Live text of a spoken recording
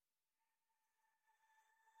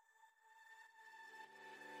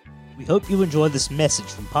We hope you enjoy this message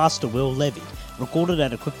from Pastor Will Levy, recorded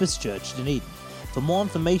at Equippers Church, Dunedin. For more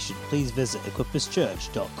information, please visit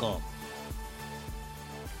equipperschurch.com.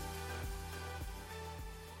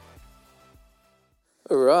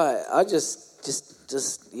 All right, I just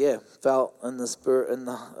felt in the Spirit,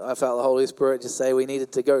 I felt the Holy Spirit just say we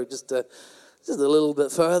needed to go just a little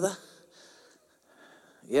bit further.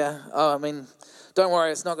 Yeah, don't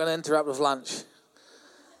worry, it's not going to interrupt with lunch.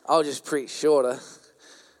 I'll just preach shorter.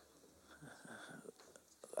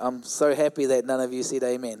 I'm so happy that none of you said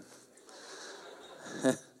amen.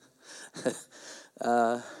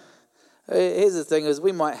 Here's the thing: is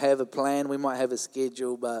we might have a plan, we might have a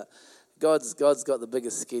schedule, but God's got the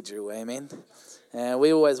biggest schedule, amen. And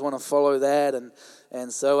we always want to follow that,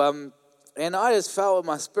 and so and I just felt in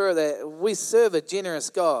my spirit that we serve a generous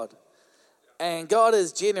God. And God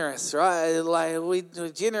is generous, right?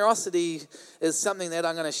 Generosity is something that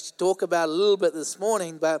I'm going to talk about a little bit this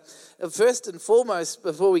morning. But first and foremost,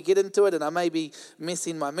 before we get into it, and I may be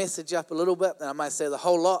messing my message up a little bit, and I might say the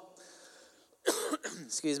whole lot.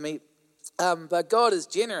 Excuse me. But God is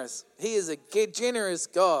generous. He is a generous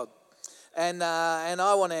God. And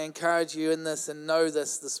I want to encourage you in this and know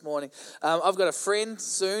this morning. I've got a friend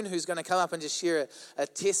soon who's going to come up and just share a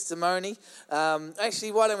testimony.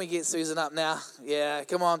 Actually, why don't we get Susan up now? Yeah,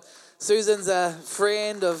 come on. Susan's a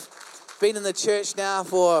friend been in the church now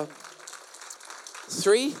for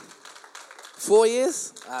 4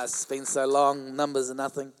 years. It's been so long, numbers are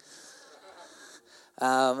nothing.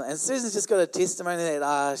 And Susan's just got a testimony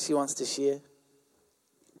that she wants to share.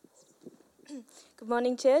 Good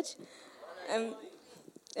morning, church.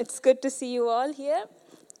 It's good to see you all here.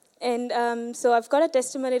 And so I've got a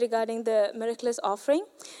testimony regarding the miraculous offering.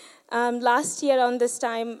 Last year on this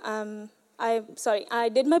time, I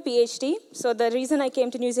did my PhD. So the reason I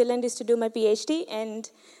came to New Zealand is to do my PhD.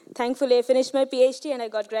 And thankfully, I finished my PhD and I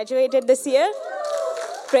got graduated this year.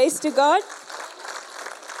 Praise to God.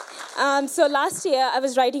 So last year, I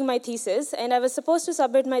was writing my thesis. And I was supposed to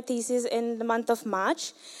submit my thesis in the month of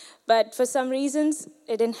March. But for some reasons,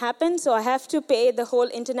 it didn't happen, so I have to pay the whole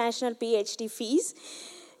international PhD fees.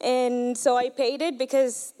 And so I paid it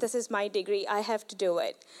because this is my degree. I have to do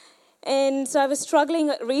it. And so I was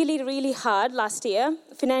struggling really, really hard last year,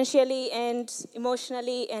 financially and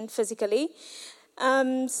emotionally and physically.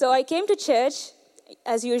 So I came to church,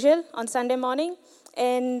 as usual, on Sunday morning,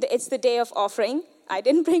 and it's the day of offering. I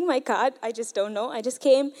didn't bring my card. I just don't know. I just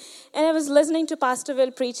came, and I was listening to Pastor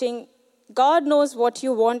Will preaching. God knows what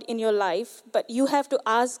you want in your life, but you have to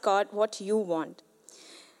ask God what you want.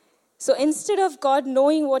 So instead of God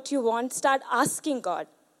knowing what you want, start asking God.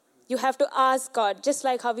 You have to ask God, just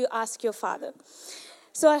like how you ask your Father.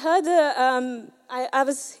 So I heard I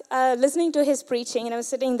was listening to his preaching, and I was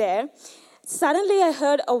sitting there. Suddenly I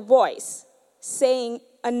heard a voice saying,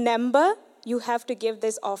 a number, you have to give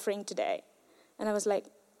this offering today. And I was like,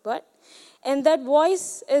 what? And that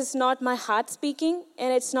voice is not my heart speaking,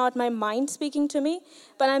 and it's not my mind speaking to me,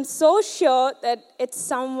 but I'm so sure that it's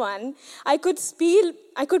someone. I could feel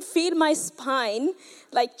my spine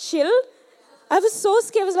like chill. I was so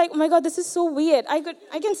scared. I was like, oh my God, this is so weird. I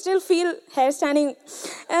can still feel hair standing.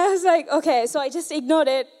 And I was like, okay, so I just ignored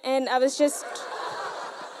it, and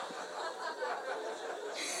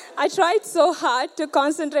I tried so hard to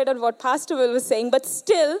concentrate on what Pastor Will was saying, but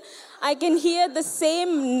still, I can hear the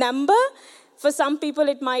same number. For some people,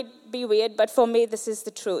 it might be weird, but for me, this is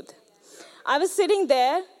the truth. I was sitting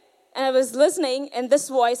there, and I was listening, and this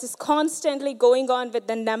voice is constantly going on with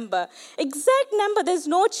the number. Exact number. There's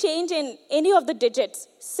no change in any of the digits.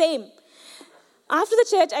 Same. After the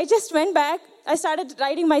church, I just went back. I started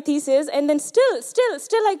writing my thesis, and then still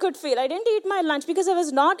I could feel. I didn't eat my lunch because I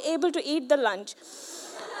was not able to eat the lunch.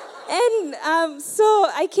 And so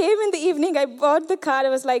I came in the evening, I bought the card, I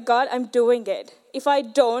was like, God, I'm doing it. If I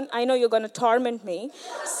don't, I know you're going to torment me.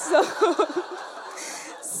 So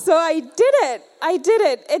I did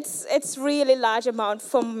it. It's really large amount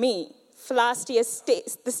for me. For last year's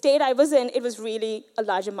the state I was in, it was really a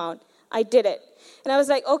large amount. I did it. And I was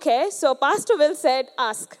like, okay, so Pastor Will said,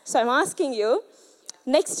 ask. So I'm asking you,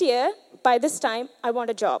 next year, by this time, I want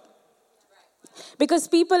a job. Because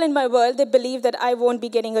people in my world, they believe that I won't be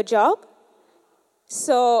getting a job.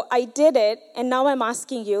 So I did it, and now I'm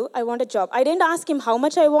asking you, I want a job. I didn't ask him how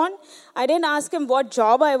much I want. I didn't ask him what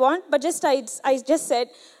job I want, but I just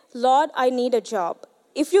said, Lord, I need a job.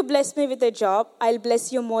 If you bless me with a job, I'll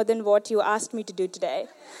bless you more than what you asked me to do today.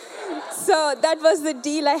 So that was the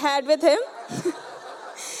deal I had with him.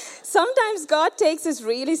 Sometimes God takes us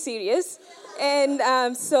really serious.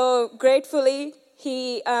 And so gratefully,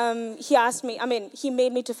 he asked me, he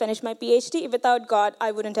made me to finish my PhD. Without God,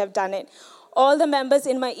 I wouldn't have done it. All the members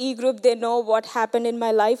in my e-group, they know what happened in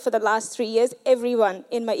my life for the last 3 years. Everyone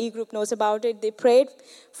in my e-group knows about it. They prayed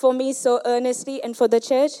for me so earnestly and for the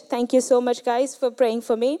church. Thank you so much, guys, for praying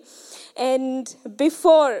for me. And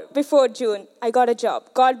before June, I got a job.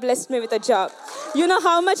 God blessed me with a job. You know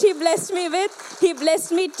how much He blessed me with? He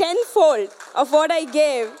blessed me tenfold of what I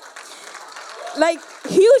gave. Like,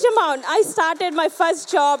 huge amount. I started my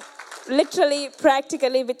first job literally,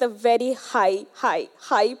 practically with a very high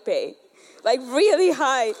pay. Like, really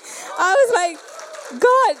high. I was like,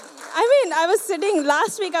 God,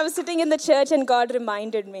 last week I was sitting in the church and God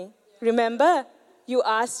reminded me, remember, you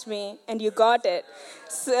asked me and you got it.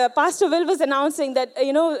 So, Pastor Will was announcing that,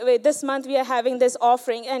 this month we are having this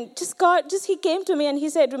offering, and he came to me and he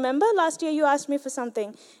said, remember last year you asked me for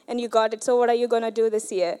something and you got it. So what are you going to do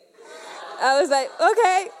this year? I was like,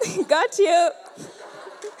 okay, got you.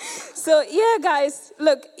 So, yeah, guys,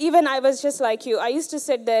 look, even I was just like you. I used to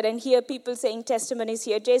sit there and hear people saying testimonies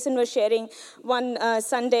here. Jason was sharing one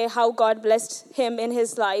Sunday how God blessed him in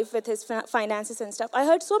his life with his finances and stuff. I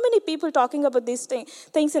heard so many people talking about these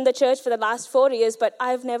things in the church for the last 4 years, but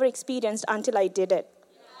I've never experienced until I did it.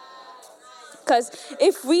 Because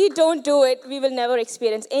if we don't do it, we will never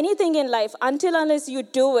experience anything in life. Unless you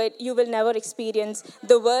do it, you will never experience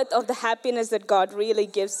the worth of the happiness that God really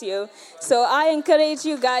gives you. So I encourage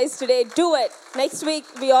you guys today, do it. Next week,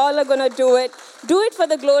 we all are going to do it. Do it for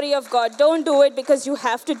the glory of God. Don't do it because you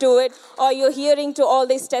have to do it or you're hearing to all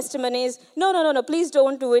these testimonies. No. Please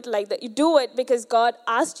don't do it like that. You do it because God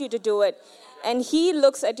asked you to do it. And He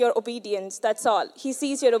looks at your obedience. That's all. He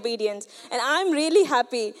sees your obedience. And I'm really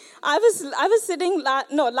happy. I was sitting,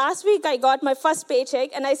 last week I got my first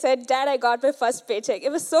paycheck. And I said, Dad, I got my first paycheck.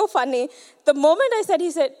 It was so funny. The moment I said,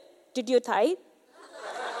 he said, did you tithe?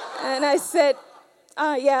 And I said,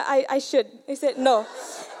 yeah, I should. He said, no.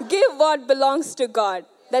 Give what belongs to God.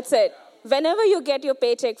 That's it. Whenever you get your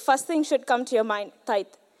paycheck, first thing should come to your mind, tithe.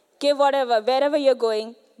 Give whatever, wherever you're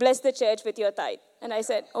going, bless the church with your tithe. And I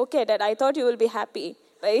said, okay, Dad, I thought you will be happy.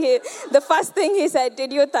 But the first thing he said,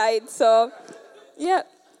 did you tithe? So, yeah,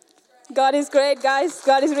 God is great, guys.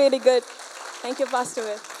 God is really good. Thank you, Pastor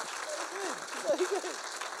Will.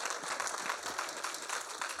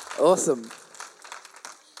 Awesome.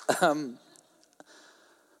 All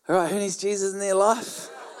right, who needs Jesus in their life?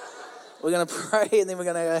 We're going to pray and then we're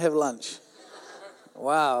going to go have lunch.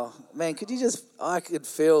 Wow. Man, I could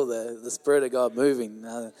feel the Spirit of God moving.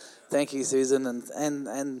 Thank you, Susan.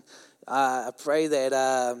 And I pray that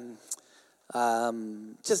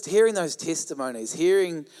just hearing those testimonies,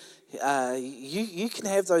 you can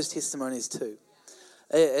have those testimonies too.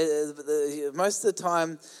 Most of the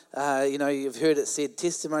time, you've heard it said,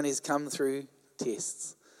 testimonies come through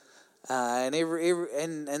tests. And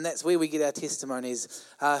that's where we get our testimonies.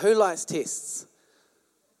 Who likes tests?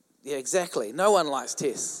 Yeah, exactly. No one likes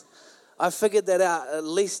tests. I figured that out at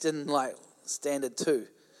least in standard 2.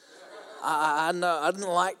 I know I didn't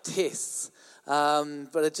like tests,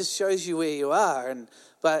 but it just shows you where you are.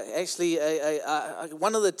 But actually,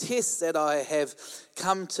 one of the tests that I have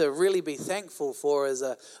come to really be thankful for is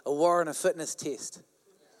a Warren Fitness test.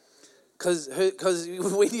 Because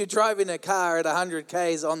when you're driving a car at 100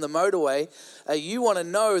 k's on the motorway, you want to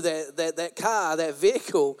know that car, that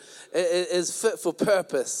vehicle, is fit for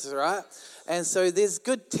purpose, right? And so there's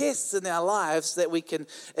good tests in our lives that we can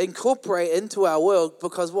incorporate into our world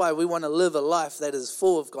because why? We want to live a life that is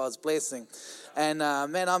full of God's blessing. And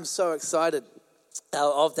man, I'm so excited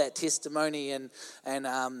of that testimony, and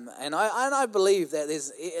I believe that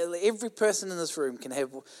there's every person in this room can have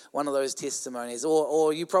one of those testimonies,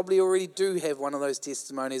 or you probably already do have one of those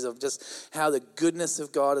testimonies of just how the goodness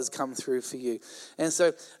of God has come through for you. And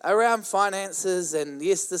so around finances, and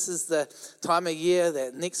yes, this is the time of year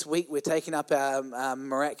that next week we're taking up our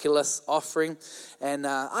miraculous offering, and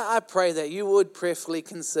I pray that you would prayerfully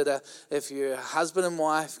consider, if you're husband and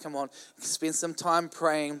wife, come on, spend some time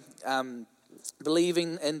praying,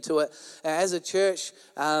 believing into it. As a church,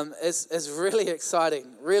 it's really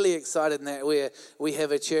exciting that we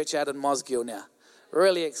have a church out in Mosgiel now.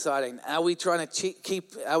 Really exciting. Are we trying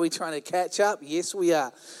to catch up? Yes, we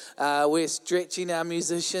are. We're stretching our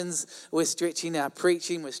musicians, we're stretching our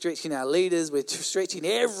preaching, we're stretching our leaders, we're stretching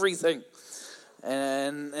everything.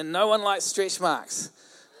 And no one likes stretch marks.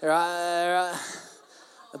 Right?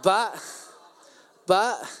 But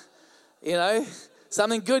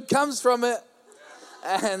something good comes from it.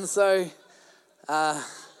 And so, I'm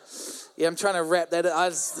trying to wrap that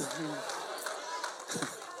up.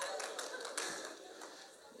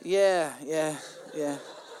 Yeah.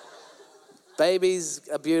 Babies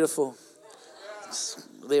are beautiful.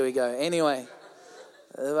 There we go. Anyway,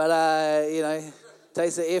 but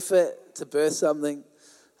takes the effort. to birth something,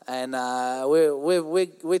 and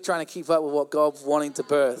we're trying to keep up with what God's wanting to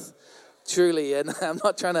birth, truly. And I'm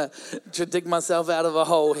not trying to dig myself out of a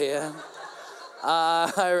hole here.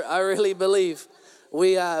 I really believe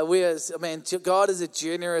we are. Man, God is a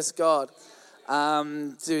generous God.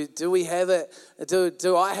 Do we have it?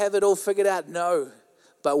 Do I have it all figured out? No,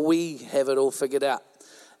 but we have it all figured out.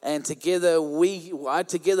 And together we are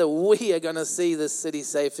going to see this city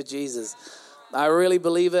saved for Jesus. I really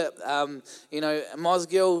believe it.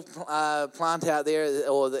 Mosgiel plant out there,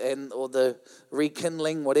 or the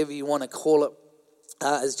rekindling, whatever you want to call it,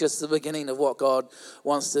 is just the beginning of what God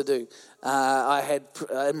wants to do. I had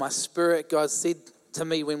in my spirit, God said to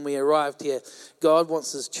me when we arrived here, God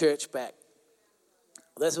wants His church back.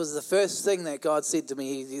 This was the first thing that God said to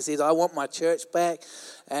me. He said, I want my church back.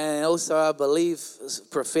 And also I believe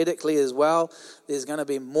prophetically as well, there's going to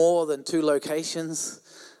be more than 2 locations.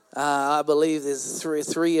 I believe there's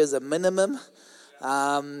three as a minimum.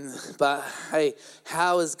 But hey,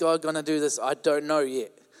 how is God going to do this? I don't know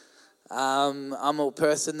yet. I'm a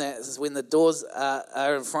person that when the doors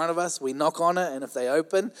are in front of us, we knock on it, and if they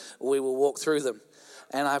open, we will walk through them.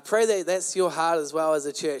 And I pray that that's your heart as well as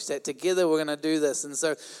a church, that together we're going to do this. And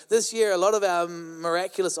so this year, a lot of our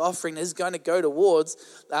miraculous offering is going to go towards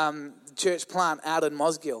church plant out in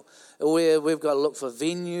Mosgiel. We've got to look for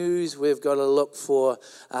venues, we've got to look for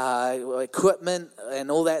equipment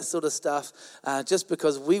and all that sort of stuff, just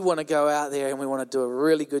because we want to go out there and we want to do a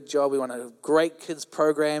really good job. We want to have great kids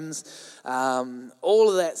programs, all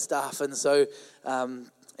of that stuff. And so,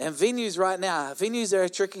 and venues right now, venues are a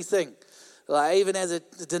tricky thing. Like even as a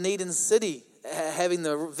Dunedin city, having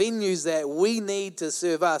the venues that we need to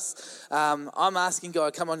serve us, I'm asking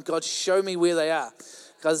God, come on, God, show me where they are.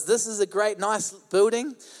 Because this is a great, nice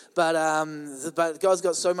building, but God's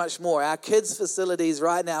got so much more. Our kids' facilities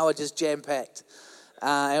right now are just jam-packed.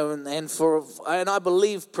 And I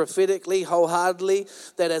believe prophetically, wholeheartedly,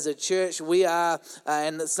 that as a church we are,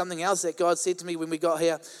 and it's something else that God said to me when we got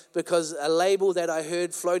here, because a label that I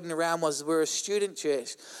heard floating around was we're a student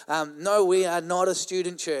church. No, we are not a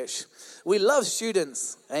student church. We love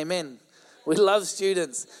students, amen. We love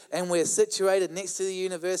students, and we're situated next to the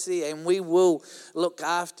university, and we will look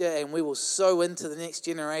after and we will sow into the next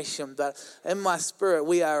generation. But in my spirit,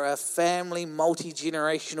 we are a family,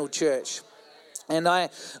 multi-generational church. And I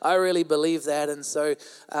really believe that. And so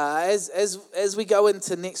as we go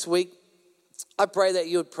into next week, I pray that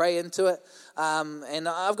you would pray into it. And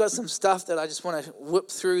I've got some stuff that I just want to whip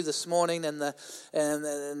through this morning and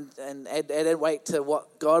add weight to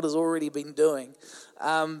what God has already been doing.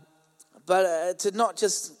 But to not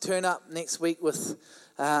just turn up next week with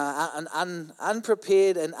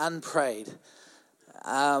unprepared and unprayed.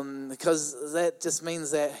 Because that just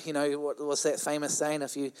means that, what's that famous saying?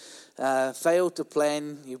 If you fail to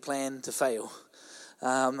plan, you plan to fail.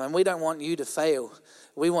 And we don't want you to fail.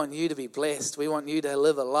 We want you to be blessed. We want you to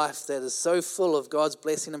live a life that is so full of God's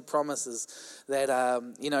blessing and promises that,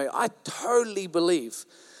 I totally believe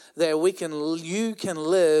that you can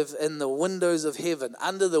live in the windows of heaven,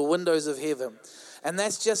 under the windows of heaven. And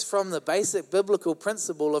that's just from the basic biblical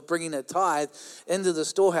principle of bringing a tithe into the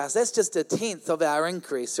storehouse. That's just 1/10 of our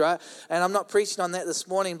increase, right? And I'm not preaching on that this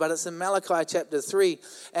morning, but it's in Malachi chapter 3.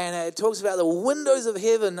 And it talks about the windows of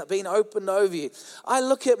heaven being opened over you. I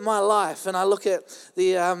look at my life and I look at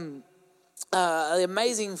the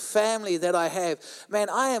amazing family that I have. Man,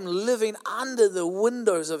 I am living under the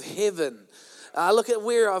windows of heaven. I look at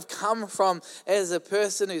where I've come from as a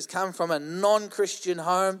person who's come from a non-Christian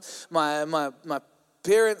home. My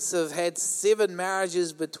parents have had 7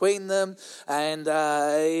 marriages between them, and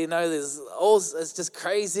it's just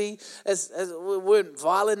crazy. We weren't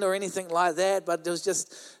violent or anything like that, but there was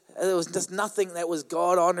just nothing that was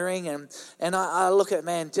God honoring. And I look at,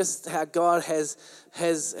 man, just how God has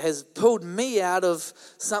pulled me out of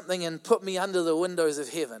something and put me under the windows of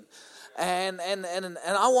heaven. And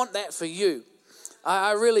I want that for you.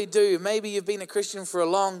 I really do. Maybe you've been a Christian for a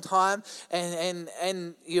long time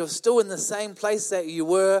and you're still in the same place that you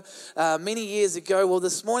were many years ago. Well,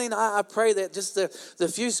 this morning I pray that just the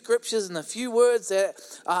few scriptures and the few words that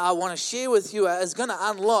I want to share with you is going to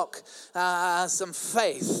unlock some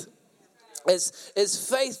faith. It's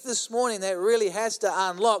faith this morning that really has to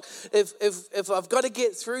unlock. If I've got to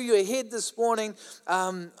get through your head this morning,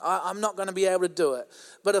 I'm not going to be able to do it.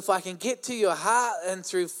 But if I can get to your heart and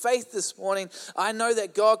through faith this morning, I know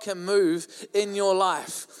that God can move in your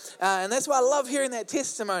life. And that's why I love hearing that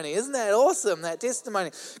testimony. Isn't that awesome, that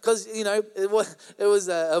testimony? Because, it was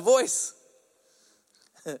a voice.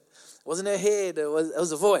 It wasn't a head, it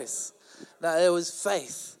was a voice. No, it was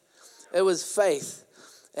faith. It was faith.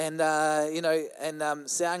 And,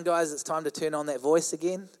 sound guys, it's time to turn on that voice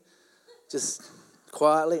again. Just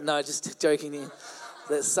quietly. No, just joking.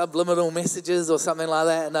 That subliminal messages or something like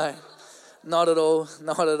that. No, not at all.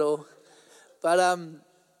 Not at all. But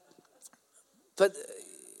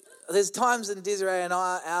there's times in Desiree and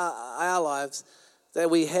our lives that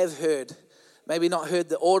we have heard, maybe not heard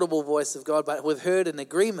the audible voice of God, but we've heard an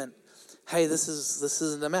agreement. Hey, this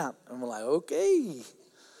is an amount. And we're like, okay.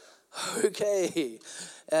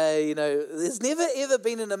 There's never ever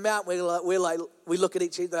been an amount where we look at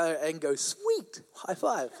each other and go, sweet, high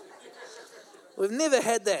five. We've never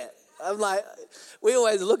had that. I'm like, we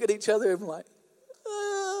always look at each other and I'm like,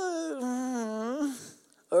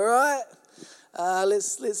 all right,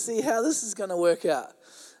 let's see how this is going to work out.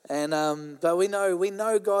 And but we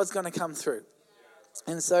know God's going to come through.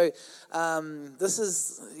 And so this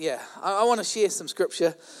is, I want to share some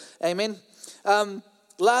scripture. Amen.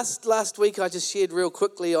 Last week I just shared real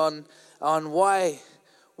quickly on why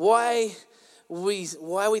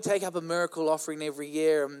we take up a miracle offering every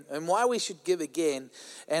year and why we should give again.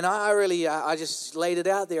 And I just laid it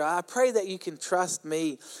out there. I pray that you can trust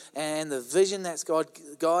me and the vision that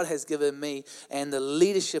God has given me and the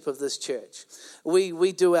leadership of this church.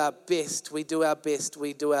 We do our best. We do our best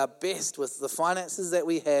with the finances that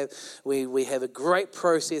we have. We have a great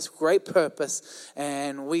process, great purpose,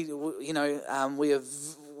 and we have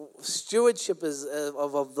stewardship is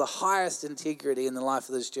of the highest integrity in the life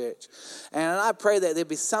of this church. And I pray that there'd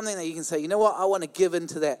be something that you can say, you know what, I want to give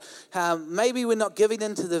into that. Maybe we're not giving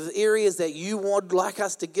into the areas that you would like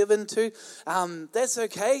us to give into. That's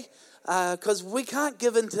okay, because we can't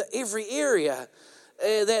give into every area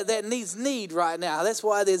that needs need right now. That's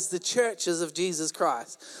why there's the churches of Jesus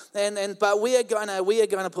Christ. But we are going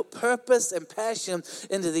to put purpose and passion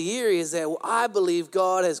into the areas that I believe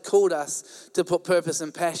God has called us to put purpose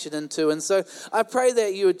and passion into. And so I pray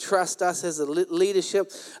that you would trust us as a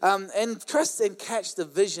leadership, and trust and catch the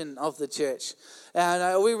vision of the church.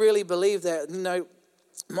 And we really believe that,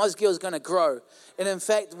 Mosgiel is going to grow. And in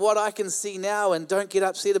fact, what I can see now, and don't get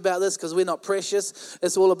upset about this because we're not precious,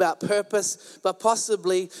 it's all about purpose, but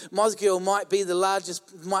possibly Mosgiel might be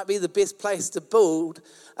the best place to build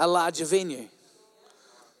a larger venue.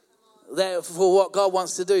 That for what God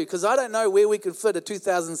wants to do. Because I don't know where we could fit a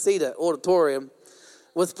 2,000-seater auditorium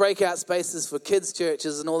with breakout spaces for kids'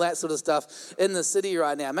 churches and all that sort of stuff in the city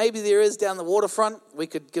right now. Maybe there is down the waterfront. We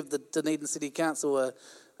could give the Dunedin City Council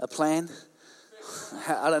a plan.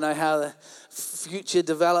 I don't know how the future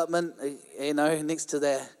development, next to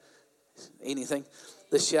the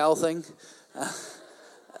shell thing.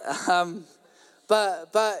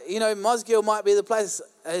 But Mosgiel might be the place.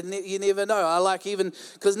 You never know. I like even,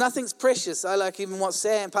 because nothing's precious. I like even what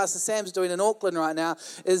Pastor Sam's doing in Auckland right now,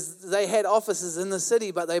 is they had offices in the city,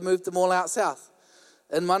 but they moved them all out south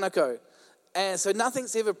in Manukau. And so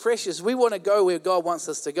nothing's ever precious. We want to go where God wants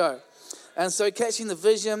us to go. And so catching the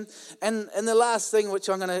vision. And the last thing, which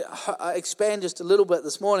I'm going to expand just a little bit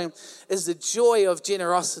this morning, is the joy of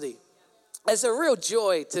generosity. It's a real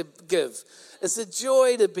joy to give. It's a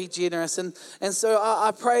joy to be generous. And so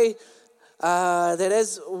I pray that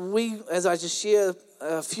as I just share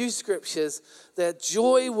a few scriptures, that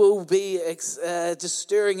joy will be just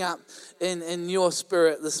stirring up in your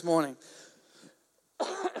spirit this morning.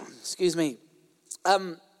 Excuse me.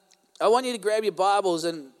 I want you to grab your Bibles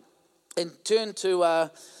and turn to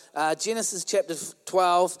Genesis chapter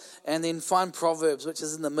 12, and then find Proverbs, which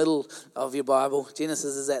is in the middle of your Bible.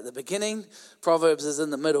 Genesis is at the beginning, Proverbs is in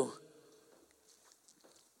the middle.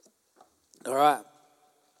 All right.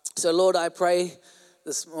 So Lord, I pray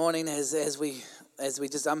this morning as we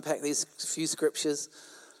just unpack these few scriptures,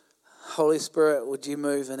 Holy Spirit, would you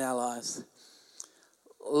move in our lives?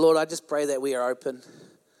 Lord, I just pray that we are open.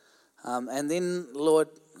 And then, Lord,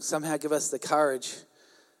 somehow give us the courage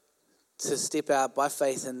to step out by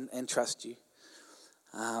faith and trust you.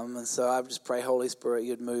 And so I just pray, Holy Spirit,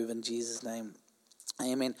 you'd move in Jesus' name.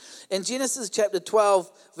 Amen. In Genesis chapter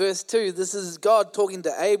 12, verse 2, this is God talking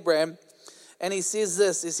to Abraham, and he says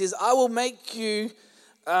this. He says, I will make you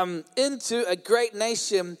into a great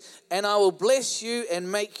nation, and I will bless you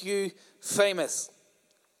and make you famous.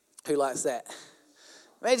 Who likes that?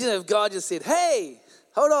 Imagine if God just said, hey,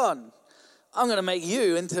 hold on. I'm going to make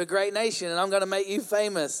you into a great nation, and I'm going to make you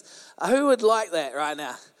famous. Who would like that right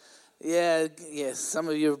now? Yeah, some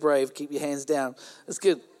of you are brave. Keep your hands down. That's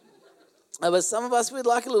good. But some of us would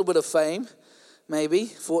like a little bit of fame, maybe,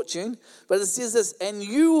 fortune. But it says this, and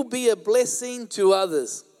you will be a blessing to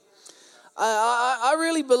others. I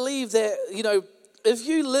really believe that, if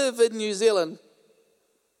you live in New Zealand,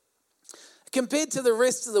 compared to the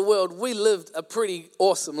rest of the world, we lived a pretty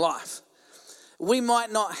awesome life. We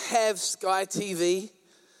might not have Sky TV,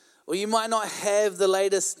 or you might not have the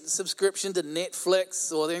latest subscription to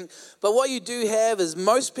Netflix or anything, but what you do have is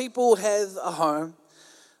most people have a home.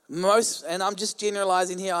 And I'm just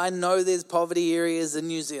generalizing here, I know there's poverty areas in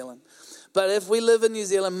New Zealand. But if we live in New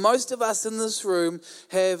Zealand, most of us in this room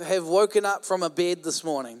have woken up from a bed this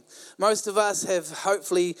morning. Most of us have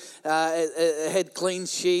hopefully had clean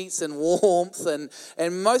sheets and warmth, and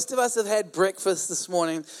most of us have had breakfast this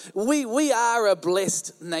morning. We are a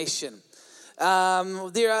blessed nation.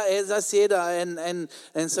 There are, as I said, and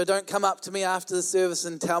so don't come up to me after the service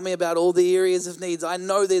and tell me about all the areas of needs. I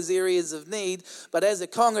know there's areas of need, but as a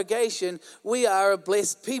congregation, we are a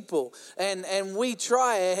blessed people, and we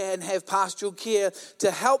try and have pastoral care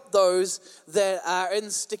to help those that are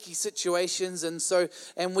in sticky situations, and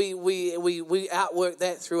we outwork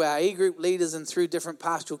that through our e-group leaders and through different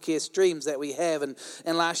pastoral care streams that we have. And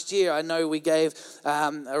last year, I know we gave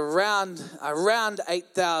around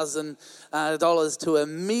 $8,000 to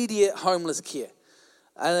immediate homeless care.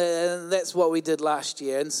 And that's what we did last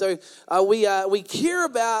year. And so we care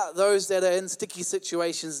about those that are in sticky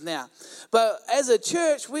situations now. But as a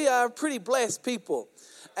church, we are pretty blessed people.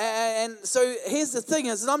 And so here's the thing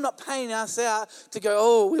is, I'm not paying us out to go,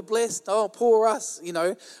 oh, we're blessed, oh, poor us,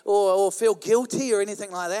 or feel guilty or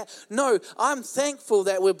anything like that. No, I'm thankful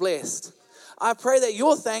that we're blessed. I pray that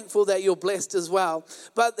you're thankful that you're blessed as well.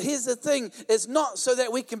 But here's the thing, it's not so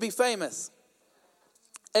that we can be famous.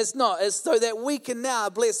 It's not. It's so that we can now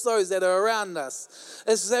bless those that are around us.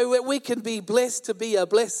 It's so that we can be blessed to be a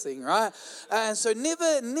blessing, right? And so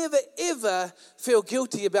never, ever feel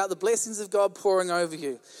guilty about the blessings of God pouring over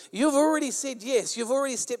you. You've already said yes. You've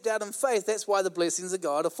already stepped out in faith. That's why the blessings of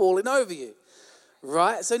God are falling over you.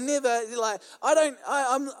 Right? So never,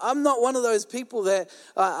 I'm not one of those people that,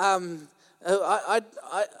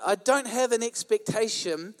 I don't have an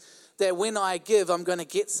expectation that when I give, I'm going to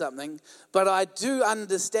get something. But I do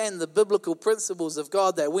understand the biblical principles of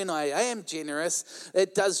God that when I am generous,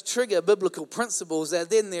 it does trigger biblical principles that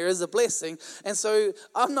then there is a blessing. And so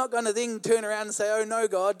I'm not going to then turn around and say, oh no,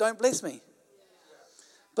 God, don't bless me.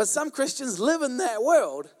 But some Christians live in that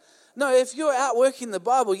world. No, if you're out working the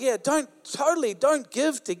Bible, don't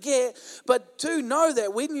give to get, but do know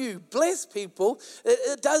that when you bless people,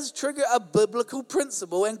 it does trigger a biblical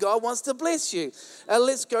principle and God wants to bless you.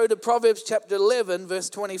 Let's go to Proverbs chapter 11, verse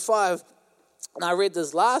 25. And I read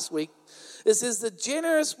this last week. It says, the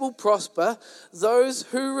generous will prosper. Those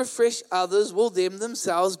who refresh others will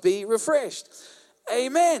themselves be refreshed.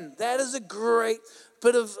 Amen. That is a great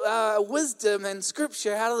bit of wisdom and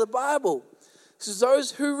scripture out of the Bible. So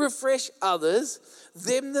those who refresh others,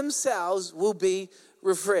 themselves will be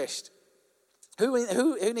refreshed.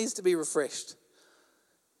 Who needs to be refreshed?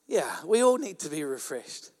 Yeah, we all need to be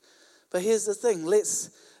refreshed. But here's the thing. Let's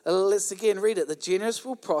again read it. The generous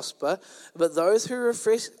will prosper, but those who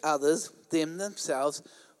refresh others, themselves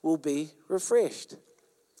will be refreshed.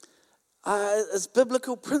 It's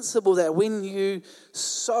biblical principle that when you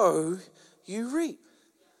sow, you reap.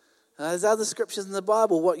 There's other scriptures in the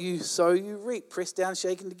Bible, what you sow, you reap, pressed down,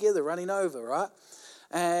 shaken together, running over, right?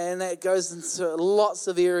 And that goes into lots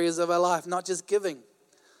of areas of our life, not just giving.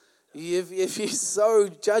 If you sow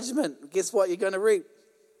judgment, guess what you're going to reap?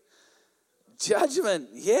 Judgment,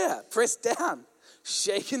 yeah, pressed down,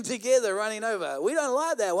 shaken together, running over. We don't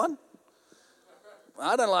like that one.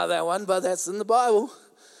 I don't like that one, but that's in the Bible.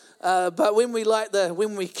 But when we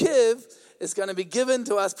give, it's going to be given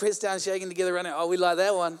to us, pressed down, shaken together, running over. Oh, we like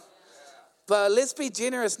that one. But let's be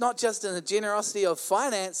generous, not just in the generosity of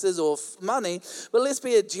finances or money, but let's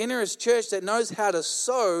be a generous church that knows how to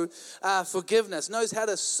sow forgiveness, knows how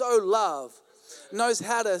to sow love, knows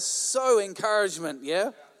how to sow encouragement,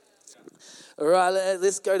 yeah? All right,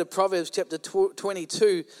 let's go to Proverbs chapter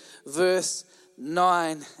 22, verse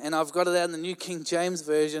 9. And I've got it out in the New King James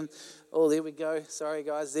Version. Oh, there we go. Sorry,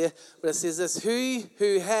 guys, there. But it says this,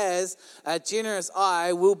 who has a generous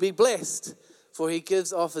eye will be blessed, for he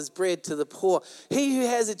gives off his bread to the poor. He who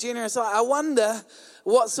has a generous eye. I wonder,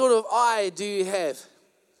 what sort of eye do you have?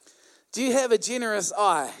 Do you have a generous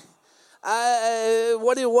eye?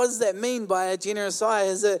 What does that mean by a generous eye?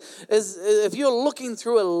 Is if you're looking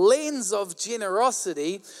through a lens of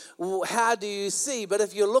generosity, how do you see? But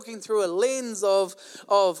if you're looking through a lens of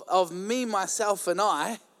me, myself, and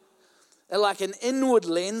I, like an inward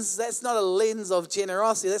lens, that's not a lens of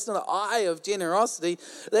generosity. That's not an eye of generosity.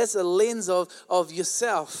 That's a lens of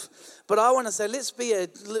yourself. But I want to say, let's be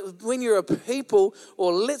when you're a people,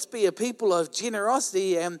 or let's be a people of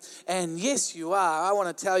generosity. And yes, you are. I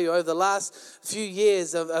want to tell you, over the last few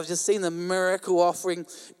years, I've just seen the miracle offering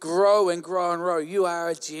grow and grow and grow. You are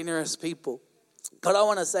a generous people. But I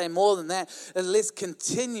want to say more than that, is let's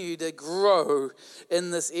continue to grow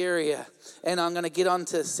in this area. And I'm going to get on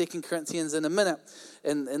to 2 Corinthians in a minute,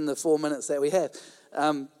 in the 4 minutes that we have.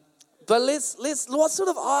 But let's what sort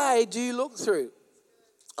of eye do you look through?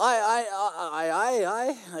 Anyway,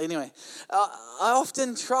 I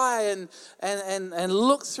often try and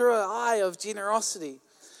look through an eye of generosity.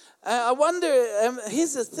 I wonder,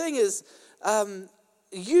 here's the thing is,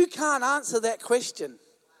 you can't answer that question.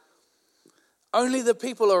 Only the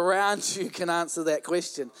people around you can answer that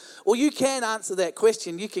question. Or you can answer that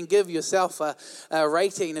question. You can give yourself a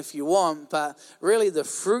rating if you want, but really the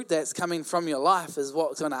fruit that's coming from your life is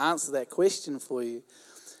what's going to answer that question for you.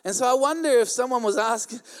 And so I wonder if someone was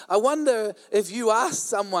asking, I wonder if you asked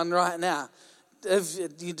someone right now,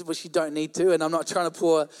 which you don't need to, and I'm not trying to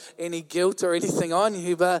pour any guilt or anything on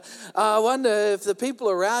you, but I wonder if the people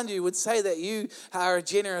around you would say that you are a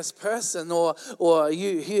generous person, or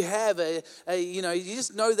you have you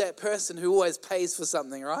just know that person who always pays for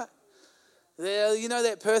something, right? You know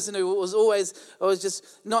that person who was just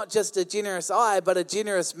not just a generous eye, but a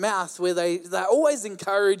generous mouth, where they're always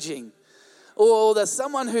encouraging. Or there's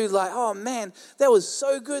someone who's like, oh man, that was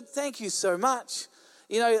so good, thank you so much.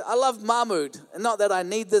 You know, I love Mahmood. Not that I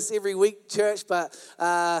need this every week, church, but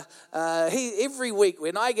every week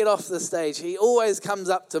when I get off the stage, he always comes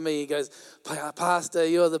up to me. He goes, Pastor,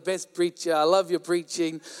 you're the best preacher. I love your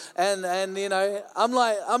preaching. And you know,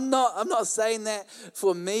 I'm not saying that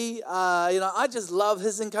for me. I just love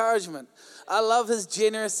his encouragement. I love his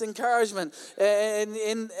generous encouragement. And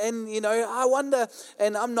you know, I wonder,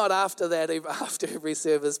 and I'm not after that after every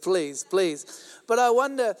service, please. But I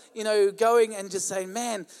wonder, you know, going and just saying,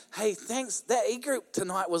 man, hey, thanks. That e-group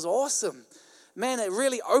tonight was awesome. Man, it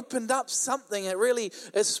really opened up something.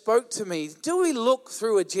 It spoke to me. Do we look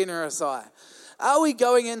through a generous eye? Are we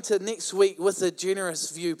going into next week with a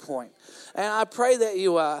generous viewpoint? And I pray that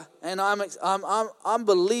you are. And I'm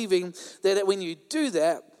believing that when you do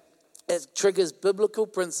that, it triggers biblical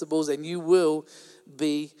principles and you will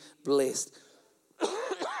be blessed.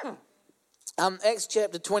 Acts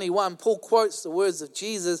chapter 21, Paul quotes the words of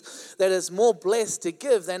Jesus that it's more blessed to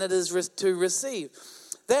give than it is to receive.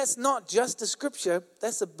 That's not just a scripture,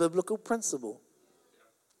 that's a biblical principle.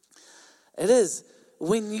 It is.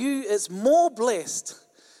 It's more blessed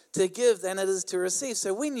to give than it is to receive.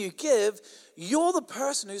 So when you give, you're the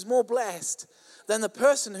person who's more blessed than the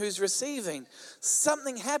person who's receiving.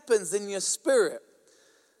 Something happens in your spirit.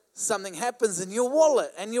 Something happens in your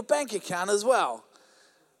wallet and your bank account as well.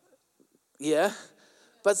 Yeah,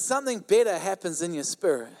 but something better happens in your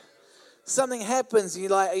spirit. Something happens,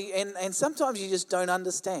 and sometimes you just don't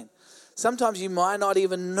understand. Sometimes you might not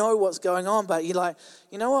even know what's going on, but you're like,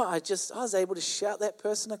 you know what? I was able to shout that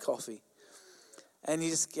person a coffee, and you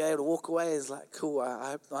just get able to walk away. It's like, cool.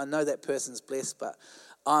 I know that person's blessed, but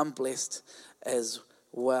I'm blessed as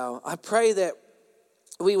well. I pray that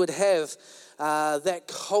we would have that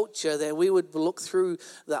culture, that we would look through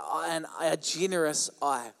a generous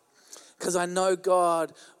eye. Because I know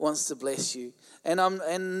God wants to bless you.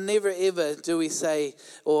 And never ever do we say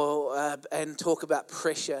and talk about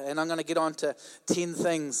pressure. And I'm going to get on to 10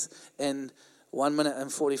 things in 1 minute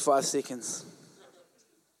and 45 seconds.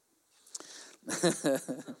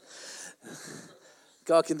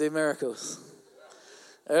 God can do miracles.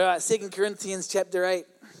 All right, 2 Corinthians chapter 8,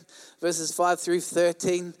 verses 5 through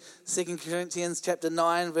 13. 2 Corinthians chapter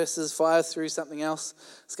 9, verses 5 through something else.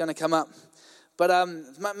 It's going to come up. But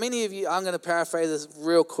many of you, I'm going to paraphrase this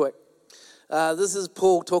real quick. This is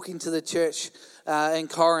Paul talking to the church in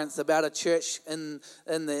Corinth about a church in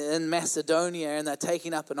Macedonia, and they're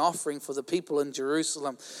taking up an offering for the people in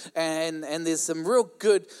Jerusalem. And there's some real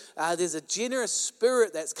good, there's a generous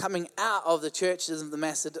spirit that's coming out of the churches of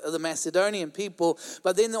the Macedonian people.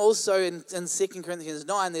 But then also in 2 Corinthians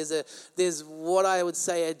 9, there's what I would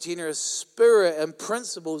say a generous spirit and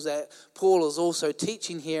principles that Paul is also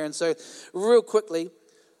teaching here. And so real quickly,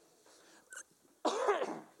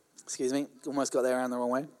 excuse me, almost got that around the wrong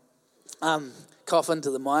way. Cough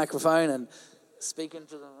into the microphone and speak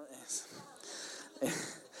into the...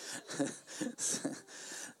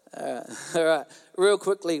 All right, real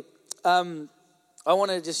quickly, I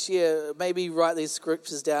want to just share, maybe write these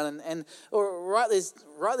scriptures down or write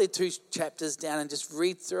the 2 chapters down and just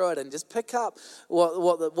read through it and just pick up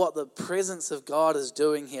what the presence of God is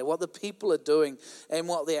doing here, what the people are doing and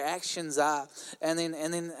what their actions are. And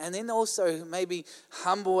then also maybe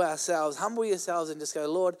humble yourselves and just go,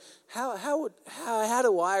 Lord, how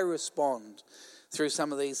do I respond through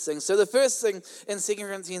some of these things? So the first thing in 2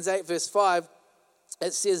 Corinthians 8 verse 5,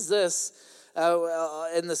 it says this,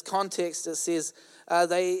 in this context, it says,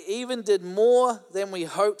 They even did more than we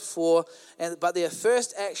hoped for, but their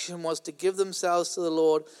first action was to give themselves to the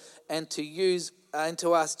Lord and to use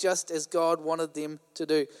into us just as God wanted them to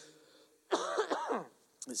do.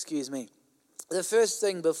 Excuse me. The first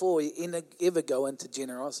thing before we ever go into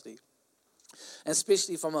generosity,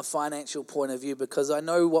 especially from a financial point of view, because I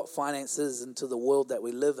know what finance is into the world that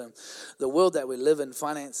we live in. The world that we live in,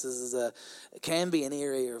 finances can be an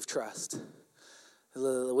area of trust.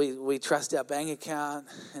 We trust our bank account,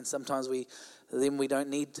 and sometimes we don't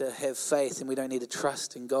need to have faith and we don't need to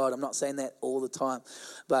trust in God. I'm not saying that all the time,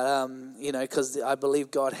 but because I believe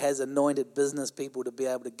God has anointed business people to be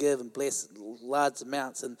able to give and bless large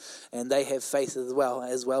amounts, and they have faith as well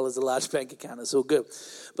as a large bank account. It's all good,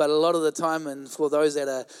 but a lot of the time, and for those that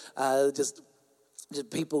are just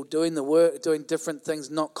people doing the work, doing different things,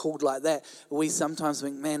 not called like that, we sometimes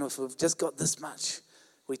think, man, if we've just got this much,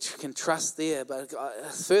 we can trust there. But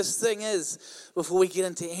first thing is, before we get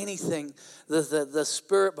into anything, the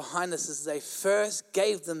spirit behind this is they first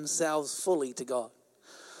gave themselves fully to God.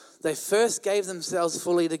 They first gave themselves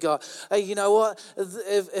fully to God. Hey, you know what?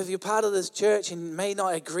 If you're part of this church and may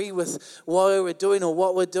not agree with what we're doing or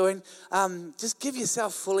what we're doing, just give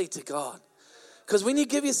yourself fully to God. Because when you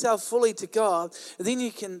give yourself fully to God,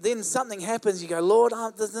 then something happens. You go, Lord,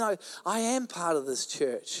 I am part of this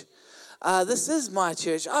church. This is my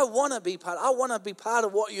church. I want to be part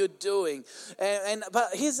of what you're doing.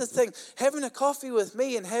 But here's the thing: having a coffee with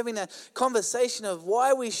me and having a conversation of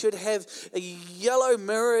why we should have yellow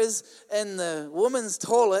mirrors in the women's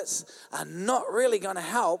toilets are not really going to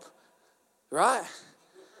help, right?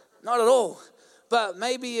 Not at all. But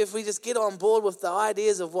maybe if we just get on board with the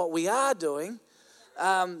ideas of what we are doing.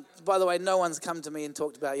 By the way, no one's come to me and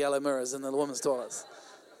talked about yellow mirrors in the women's toilets.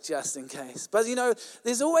 Just in case. But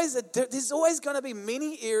there's always going to be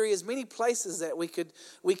many areas, many places that we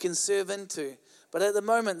can serve into. But at the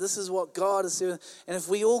moment, this is what God is doing. And if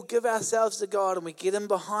we all give ourselves to God and we get in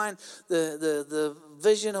behind the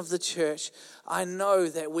vision of the church, I know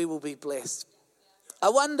that we will be blessed. I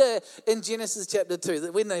wonder in Genesis chapter 2,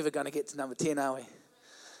 that we're never going to get to number 10, are we?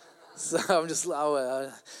 So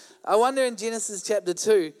I wonder in Genesis chapter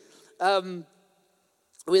 2,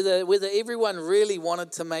 whether everyone really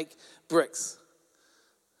wanted to make bricks.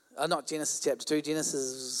 Not Genesis chapter 2,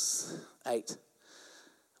 Genesis 8.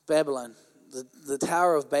 Babylon, the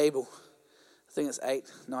Tower of Babel. I think it's 8,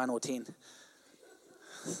 9 or 10.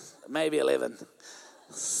 Maybe 11.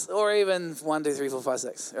 Or even 1, 2, 3, 4, 5,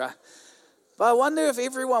 6. Right. But I wonder if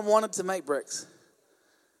everyone wanted to make bricks.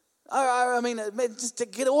 I mean, just to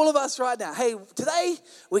get all of us right now. Hey, today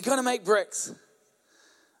we're going to make bricks.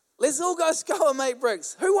 Let's all go and make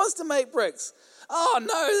bricks. Who wants to make bricks? Oh,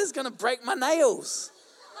 no, this is going to break my nails.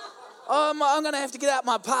 I'm going to have to get out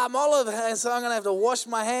my palm olive, so I'm going to have to wash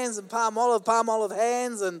my hands in palm olive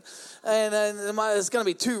hands, and it's going to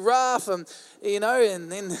be too rough, and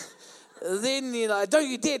then don't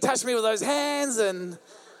you dare touch me with those hands. And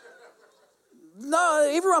no,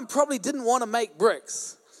 everyone probably didn't want to make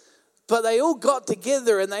bricks. But they all got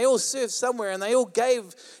together and they all served somewhere and they all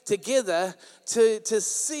gave together to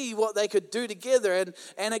see what they could do together.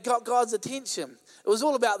 And it got God's attention. It was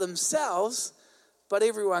all about themselves, but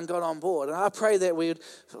everyone got on board. And I pray that we would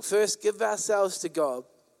first give ourselves to God.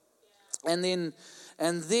 And then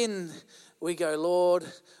we go, Lord,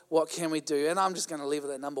 what can we do? And I'm just going to leave it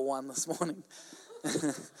at number 1 this morning.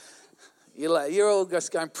 You're all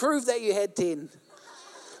just going, prove that you had 10.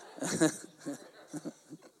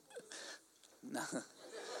 No.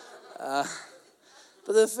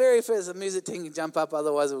 But the very first, the music team can jump up,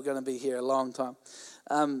 otherwise we're going to be here a long time.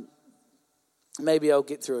 Maybe I'll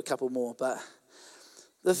get through a couple more. But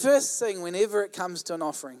the first thing, whenever it comes to an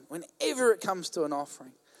offering,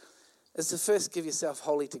 is to first give yourself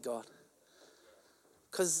wholly to God.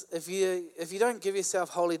 Because if you don't give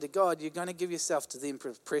yourself wholly to God, you're going to give yourself to the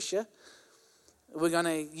pressure. You're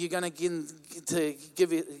going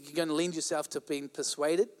to lend yourself to being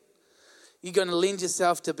persuaded. You're going to lend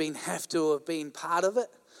yourself to have to have been part of it.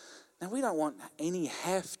 Now, we don't want any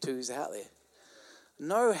have-tos out there.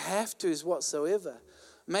 No have-tos whatsoever.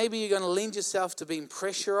 Maybe you're going to lend yourself to being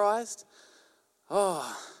pressurized.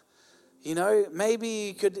 Maybe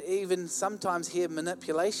you could even sometimes hear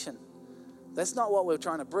manipulation. That's not what we're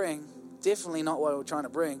trying to bring. Definitely not what we're trying to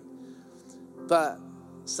bring. But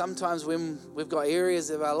sometimes when we've got areas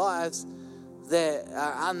of our lives that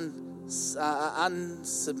are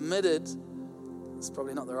unsubmitted, it's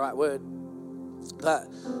probably not the right word, but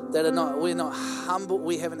we're not humble.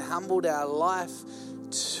 We haven't humbled our life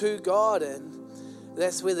to God,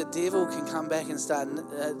 that's where the devil can come back and start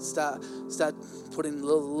putting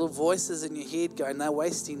little voices in your head going, they're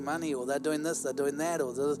wasting money, or they're doing this, they're doing that,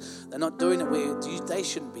 or they're not doing it where they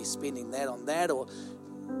shouldn't be spending that on that. Or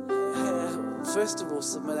first of all,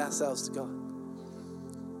 submit ourselves to God.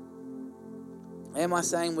 Am I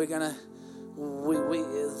saying we're gonna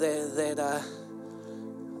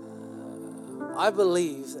I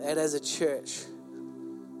believe that as a church,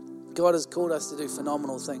 God has called us to do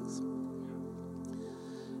phenomenal things,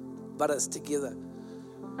 but it's together.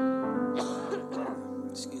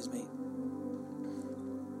 Excuse me.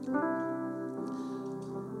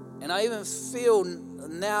 And I even feel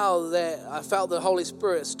now that I felt the Holy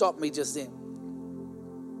Spirit stop me just then,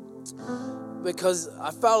 because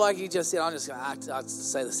I felt like He just said, I'm just going to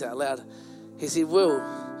say this out loud. He said, Will,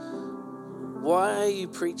 why are you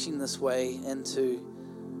preaching this way into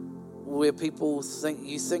where people think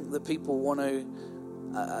that people want to,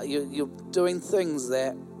 you're doing things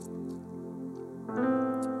that,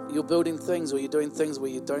 you're building things, or you're doing things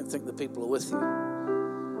where you don't think the people are with you.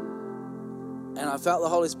 And I felt the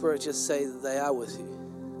Holy Spirit just say that they are with you.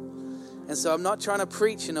 And so I'm not trying to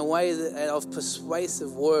preach in a way of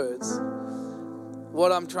persuasive words.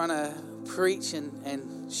 What I'm trying to preach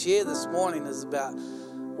and share this morning is about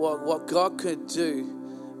what God could do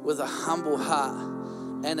with a humble heart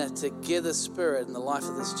and a together spirit in the life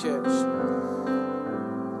of this church.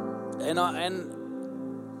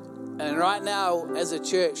 And right now, as a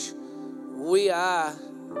church, we are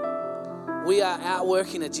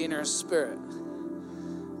outworking a generous spirit.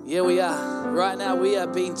 Yeah, we are. Right now, we are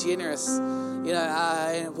being generous.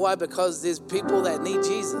 And why? Because there's people that need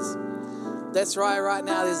Jesus. That's right. Right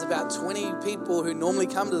now, there's about 20 people who normally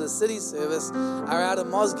come to the city service are out of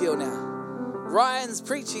Mosgiel now. Ryan's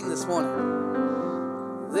preaching this morning.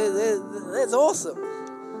 That's awesome.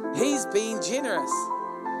 He's being generous.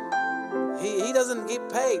 He doesn't get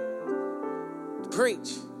paid to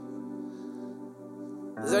preach.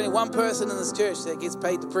 There's only one person in this church that gets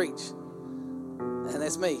paid to preach, and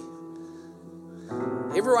that's me.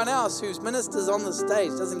 Everyone else who's ministers on the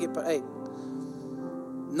stage doesn't get paid.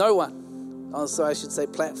 No one. Oh, so I should say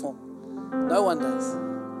platform. No one does.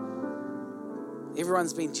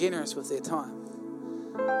 Everyone's been generous with their time.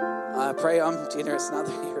 I pray I'm generous in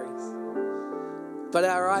other areas. But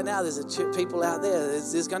right now, there's people out there.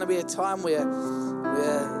 There's going to be a time where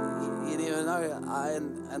you never know.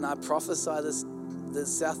 I prophesy this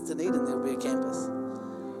South Dunedin, there'll be a campus.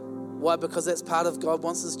 Why? Because that's part of God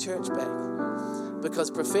wants His church back.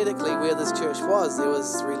 Because prophetically, where this church was, there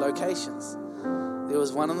was 3 locations. There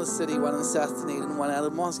was one in the city, one in South Dunedin, one out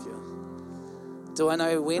of Mosgiel. Do I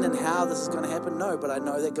know when and how this is going to happen? No, but I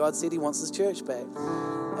know that God said He wants His church back.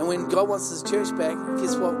 And when God wants His church back,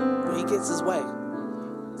 guess what? He gets His way.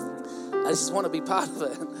 I just want to be part of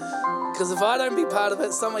it. Because if I don't be part of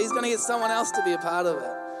it, He's going to get someone else to be a part of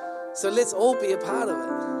it. So let's all be a part of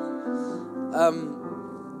it.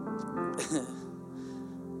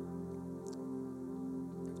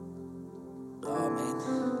 Oh, man.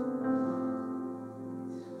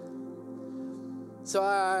 So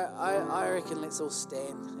I reckon let's all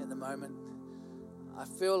stand in the moment. I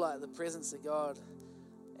feel like the presence of God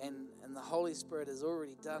and the Holy Spirit has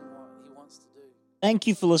already done what He wants to do. Thank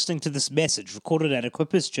you for listening to this message recorded at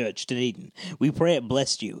Equippers Church, Dunedin. We pray it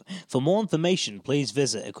blessed you. For more information, please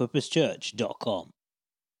visit equipperschurch.com.